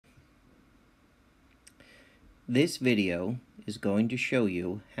This video is going to show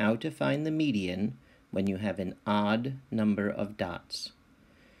you how to find the median when you have an odd number of dots.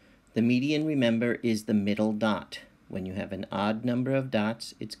 The median, remember, is the middle dot. When you have an odd number of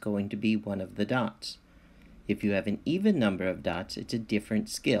dots, it's going to be one of the dots. If you have an even number of dots, it's a different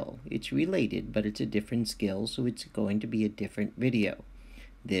skill. It's related, but it's a different skill, so it's going to be a different video.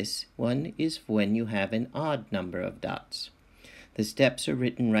 This one is when you have an odd number of dots. The steps are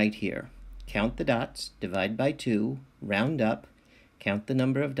written right here. Count the dots, divide by 2, round up, count the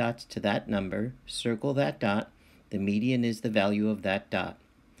number of dots to that number, circle that dot. The median is the value of that dot.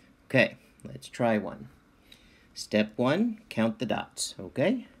 Okay, let's try one. Step 1, count the dots,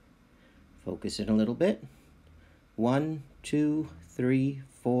 okay? Focus in a little bit. 1, 2, 3,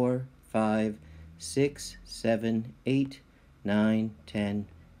 4, 5, 6, 7, 8, 9, 10,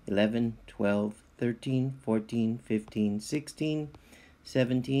 11, 12, 13, 14, 15, 16,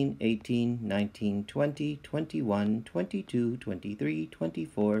 17, 18, 19, 20, 21, 22, 23,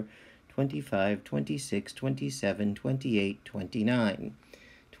 24, 25, 26, 27, 28, 29.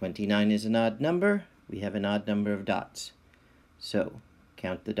 29 is an odd number. We have an odd number of dots. So,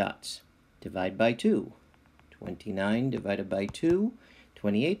 count the dots. Divide by 2. 29 divided by 2.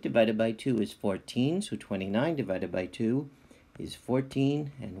 28 divided by 2 is 14, so 29 divided by 2 is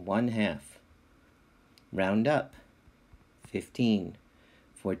 14 and 1/2. Round up. 15.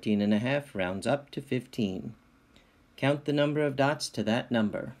 14 and a half rounds up to 15. Count the number of dots to that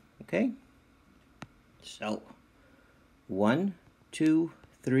number, okay? So, 1, 2,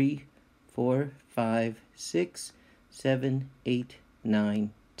 3, 4, 5, 6, 7, 8,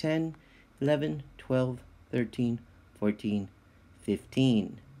 9, 10, 11, 12, 13, 14,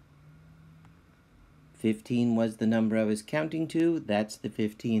 15. 15 was the number I was counting to. That's the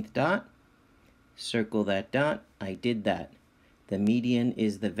 15th dot. Circle that dot. I did that. The median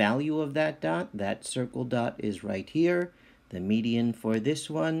is the value of that dot. That circle dot is right here. The median for this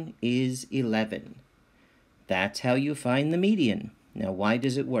one is 11. That's how you find the median. Now, why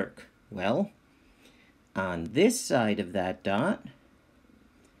does it work? Well, on this side of that dot,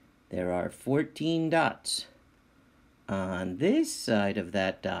 there are 14 dots. On this side of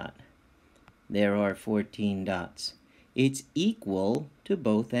that dot, there are 14 dots. It's equal to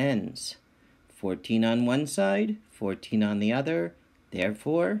both ends. 14 on one side, 14 on the other.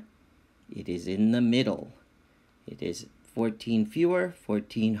 Therefore, it is in the middle. It is 14 fewer,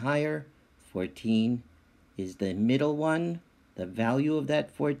 14 higher. 14 is the middle one. The value of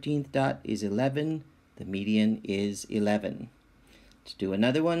that 14th dot is 11. The median is 11. Let's do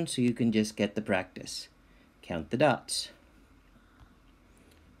another one so you can just get the practice. Count the dots.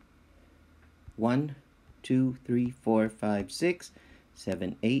 1, 2, 3, 4, 5, 6,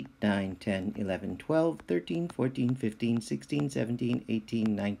 7, 8, 9, 10, 11, 12, 13, 14, 15, 16, 17,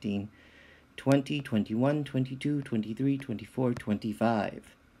 18, 19, 20, 21, 22, 23, 24,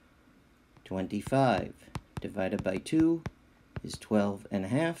 25. 25 divided by 2 is 12 and a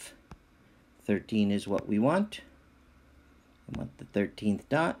half. 13 is what we want. I want the 13th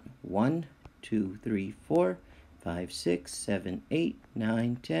dot. 1, 2, 3, 4, 5, 6, 7, 8,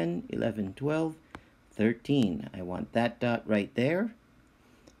 9, 10, 11, 12, 13. I want that dot right there.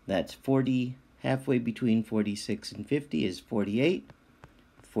 That's 40. Halfway between 46 and 50 is 48.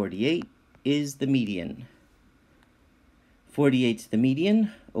 48 is the median. 48's the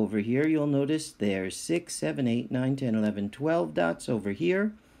median. Over here, you'll notice there's 6, 7, 8, 9, 10, 11, 12 dots over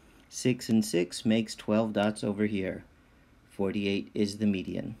here. 6 and 6 makes 12 dots over here. 48 is the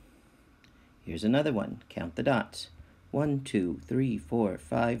median. Here's another one. Count the dots. 1, 2, 3, 4,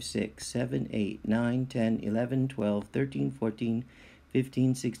 5, 6, 7, 8, 9, 10, 11, 12, 13, 14,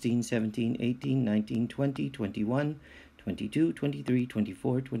 15, 16, 17, 18, 19, 20, 21, 22, 23,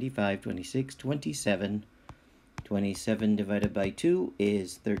 24, 25, 26, 27. 27 divided by 2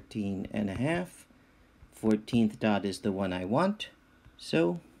 is 13 and a half. 14th dot is the one I want.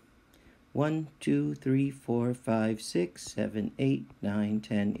 So, 1, 2, 3, 4, 5, 6, 7, 8, 9,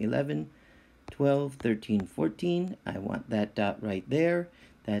 10, 11, 12, 13, 14. I want that dot right there.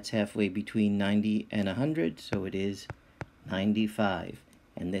 That's halfway between 90 and 100, so it is 95.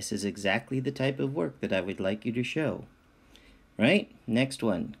 And this is exactly the type of work that I would like you to show. Right? Next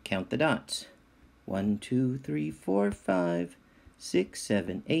one. Count the dots. 1, 2, 3, 4, 5, 6,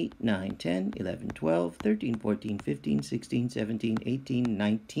 7, 8, 9, 10, 11, 12, 13, 14, 15, 16, 17, 18,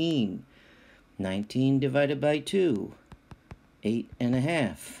 19. 19 divided by 2. 8 and a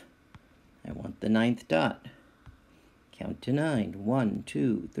half. I want the 9th dot. Count to 9. 1,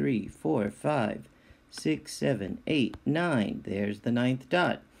 2, 3, 4, 5, 6, 7, 8, 9. There's the 9th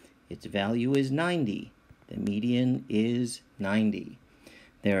dot. Its value is 90. The median is 90.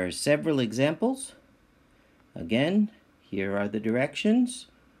 There are several examples. Again, here are the directions.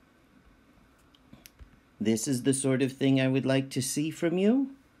 This is the sort of thing I would like to see from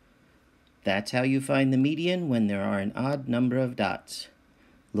you. That's how you find the median when there are an odd number of dots.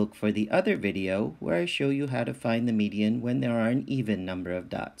 Look for the other video where I show you how to find the median when there are an even number of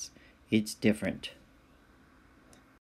dots. It's different.